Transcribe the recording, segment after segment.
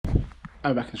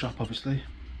I'm back in the shop, obviously.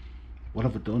 What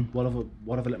have I done? What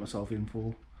have I let myself in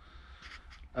for?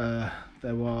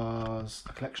 There was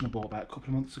a collection I bought about a couple of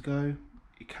months ago.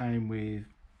 It came with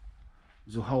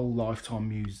a whole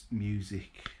lifetime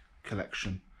music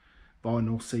collection,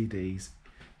 vinyl CDs.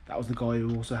 That was the guy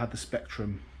who also had the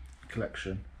Spectrum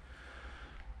collection.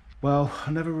 Well,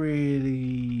 I never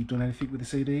really done anything with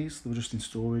the CDs. They were just in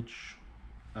storage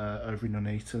over in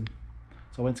Nuneaton.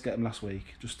 So I went to get them last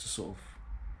week just to sort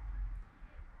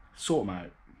them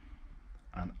out.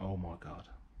 And oh my God,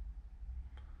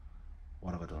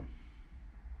 what have I done?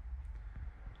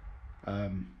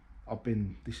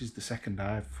 This is the second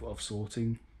day of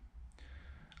sorting,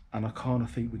 and I kind of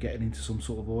think we're getting into some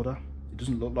sort of order. It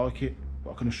doesn't look like it,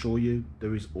 but I can assure you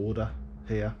there is order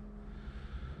here.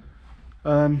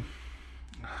 How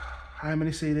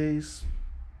many CDs?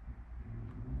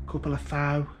 A couple of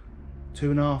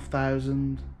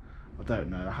 2,500. I don't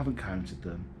know, I haven't counted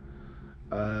them.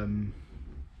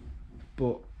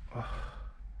 But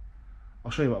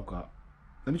I'll show you what I've got.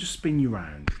 Let me just spin you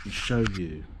around and show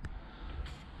you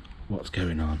what's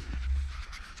going on.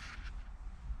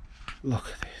 Look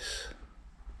at this.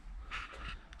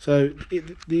 So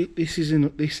this is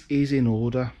in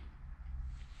order.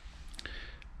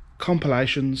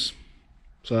 Compilations.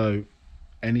 So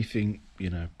anything,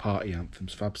 you know, party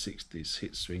anthems, Fab 60s,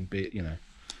 hit swing, bit, you know.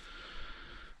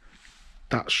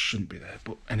 That shouldn't be there,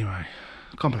 but anyway,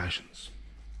 compilations.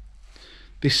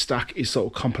 This stack is sort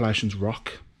of compilations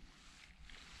rock.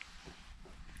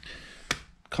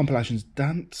 Compilations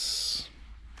dance.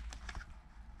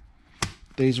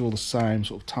 These are all the same,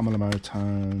 sort of Tamala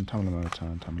Motown, Tamala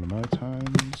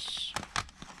Motowns.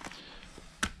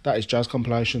 That is jazz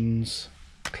compilations,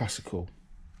 classical.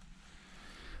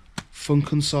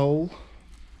 Funk and soul,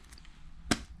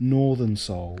 northern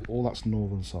soul, all that's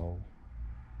northern soul.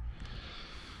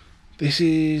 This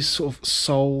is sort of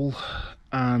soul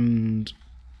and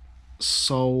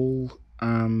sort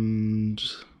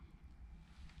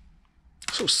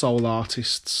of soul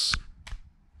artists.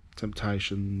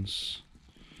 Temptations,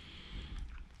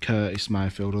 Curtis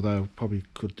Mayfield, although probably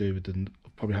could do with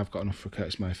probably have got enough for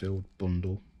Curtis Mayfield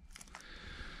bundle.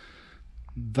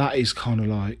 That is kind of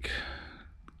like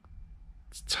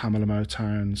Tamala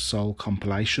Motown soul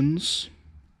compilations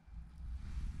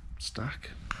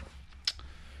stack.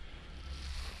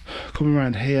 Coming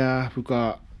around here, we've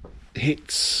got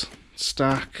hits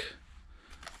stack,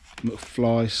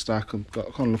 McFly stack. I'm kind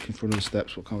of looking for another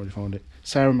steps, but can't really find it.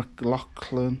 Sarah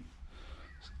McLachlan,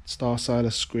 Star Sailor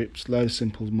scripts, Low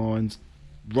Simple Minds,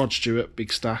 Rod Stewart,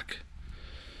 big stack.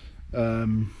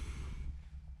 I've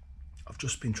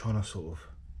just been trying to sort of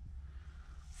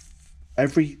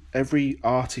every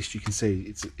artist you can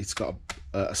see, it's got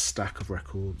a stack of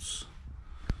records.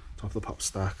 Top of the Pop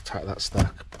stack, take that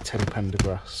stack, Teddy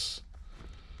Pendergrass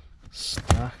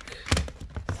stack,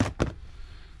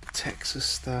 Texas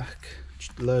stack,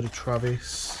 load of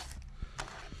Travis,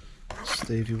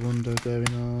 Stevie Wonder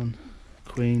going on,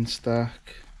 Queen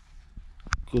stack,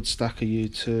 good stack of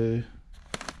U2.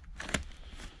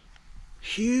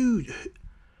 Huge.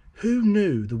 Who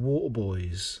knew the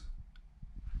Waterboys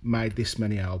made this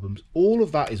many albums? All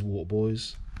of that is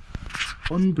Waterboys.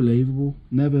 Unbelievable.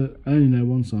 Only know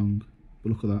one song,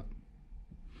 but look at that.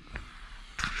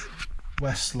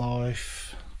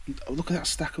 Westlife. Oh, look at that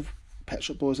stack of Pet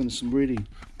Shop Boys, and some really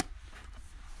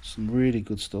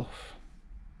good stuff.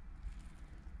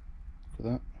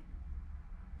 Look at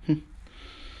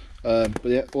that.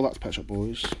 But yeah, all that's Pet Shop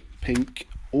Boys. Pink.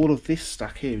 All of this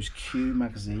stack here is Q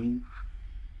magazine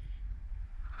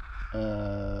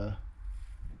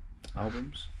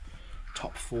albums.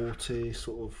 Top 40,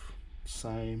 sort of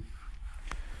same.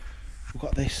 We've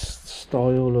got this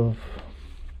style of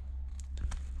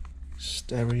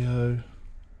stereo.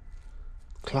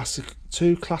 Classic,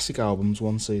 2 classic albums,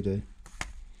 1 CD.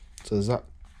 So there's that.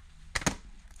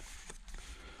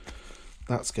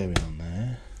 That's going on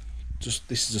there. Just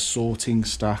this is a sorting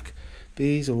stack.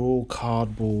 These are all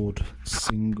cardboard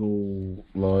single,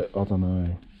 like, I don't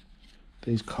know.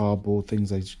 These cardboard things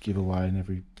they just give away in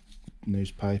every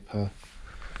newspaper.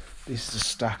 This is a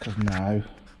stack of Now.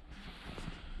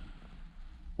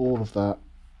 All of that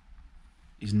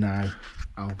is Now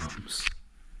albums.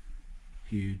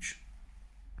 Huge.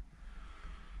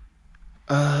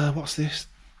 What's this?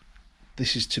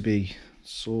 This is to be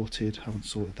sorted. Haven't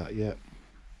sorted that yet.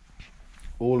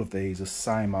 All of these are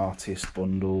same artist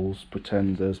bundles.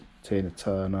 Pretenders, Tina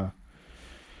Turner,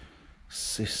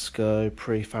 Cisco,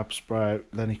 Prefab Sprout,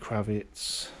 Lenny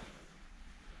Kravitz,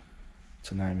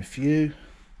 to name a few.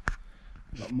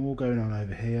 Got more going on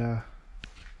over here.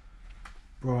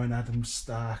 Bryan Adams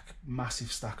stack,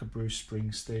 massive stack of Bruce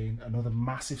Springsteen, another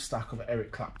massive stack of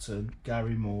Eric Clapton,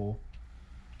 Gary Moore,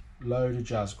 load of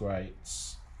jazz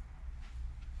greats,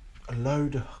 a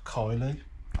load of Kylie,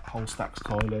 that whole stack's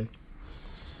Kylie,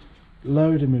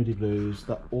 load of Moody Blues,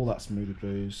 all that's Moody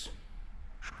Blues,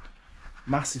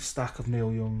 massive stack of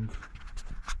Neil Young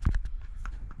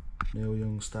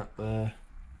stack there,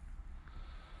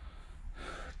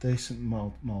 decent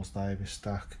Miles Davis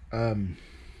stack.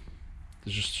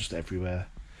 There's just everywhere.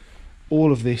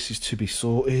 All of this is to be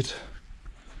sorted.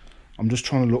 I'm just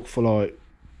trying to look for like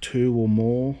 2 or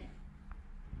more.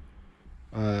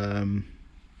 I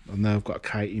know I've got a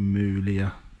Katie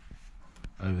Moulier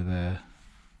over there.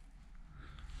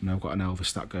 I know I've got an Elvis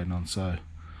stack going on, so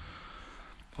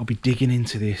I'll be digging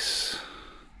into this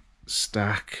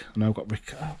stack. I know I've got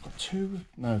I've got 2.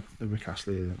 No, the Rick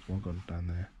Astley. There's one gone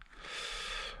down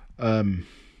there.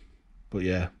 But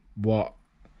yeah,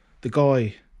 the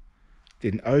guy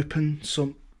didn't open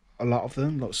a lot of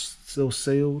them, like still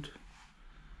sealed.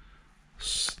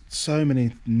 So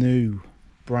many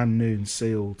brand new and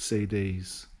sealed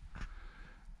CDs.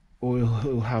 Or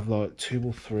he'll have like 2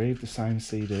 or 3 of the same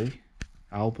CD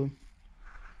album.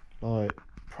 Like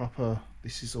proper.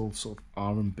 This is all sort of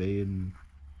R&B and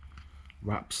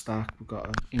rap stack. We've got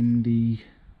 2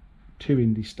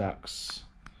 indie stacks.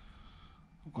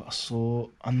 I've got a sort,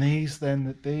 and these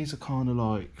are kind of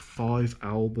like 5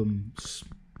 albums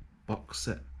box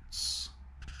sets.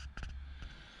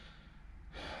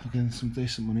 Again, some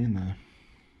decent money in there.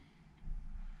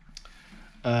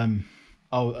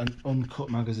 Oh, an uncut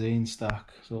magazine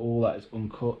stack. So all that is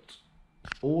uncut.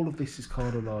 All of this is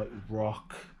kind of like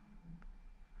rock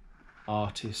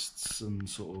artists and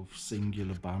sort of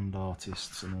singular band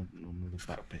artists, and another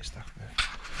back bit stack there.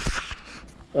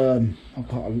 I've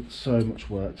got so much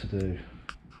work to do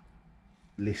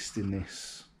listing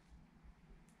this,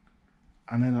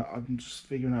 and then I'm just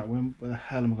figuring out where the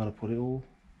hell am I going to put it all.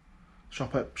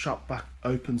 Shop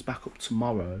opens back up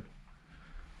tomorrow,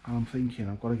 and I'm thinking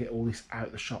I've got to get all this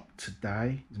out the shop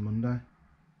today. It's Monday,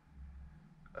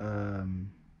 and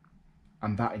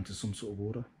that into some sort of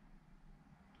order.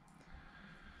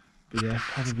 But yeah,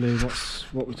 probably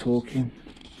what we're talking.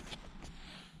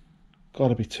 Got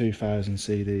to be 2,000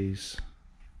 CDs,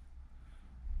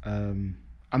 and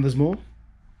there's more.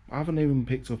 I haven't even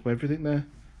picked up everything there.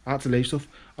 I had to leave stuff.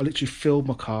 I literally filled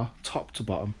my car top to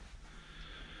bottom.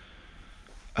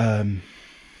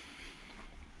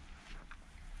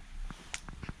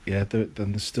 Yeah, then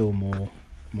there's still more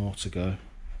to go.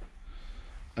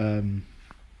 A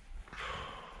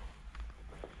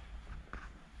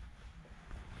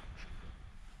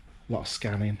lot of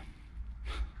scanning.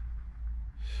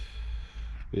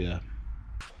 Yeah.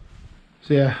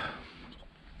 So yeah,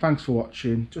 thanks for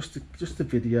watching. Just a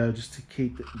video, just to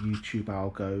keep the YouTube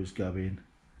algos going.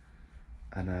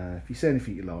 And if you see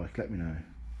anything you like, let me know.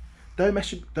 Don't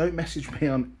message me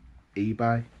on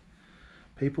eBay.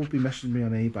 People be messaging me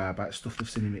on eBay about stuff they've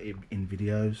seen in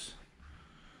videos.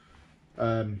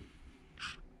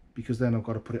 Because then I've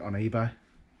got to put it on eBay.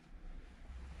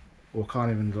 Or I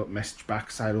can't even message back,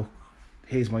 say, look,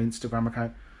 here's my Instagram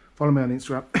account. Follow me on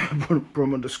Instagram,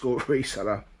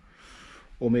 brum_reseller.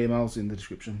 Or my email's in the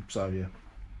description. So yeah.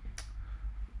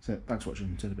 So thanks for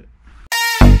watching. See you in a bit.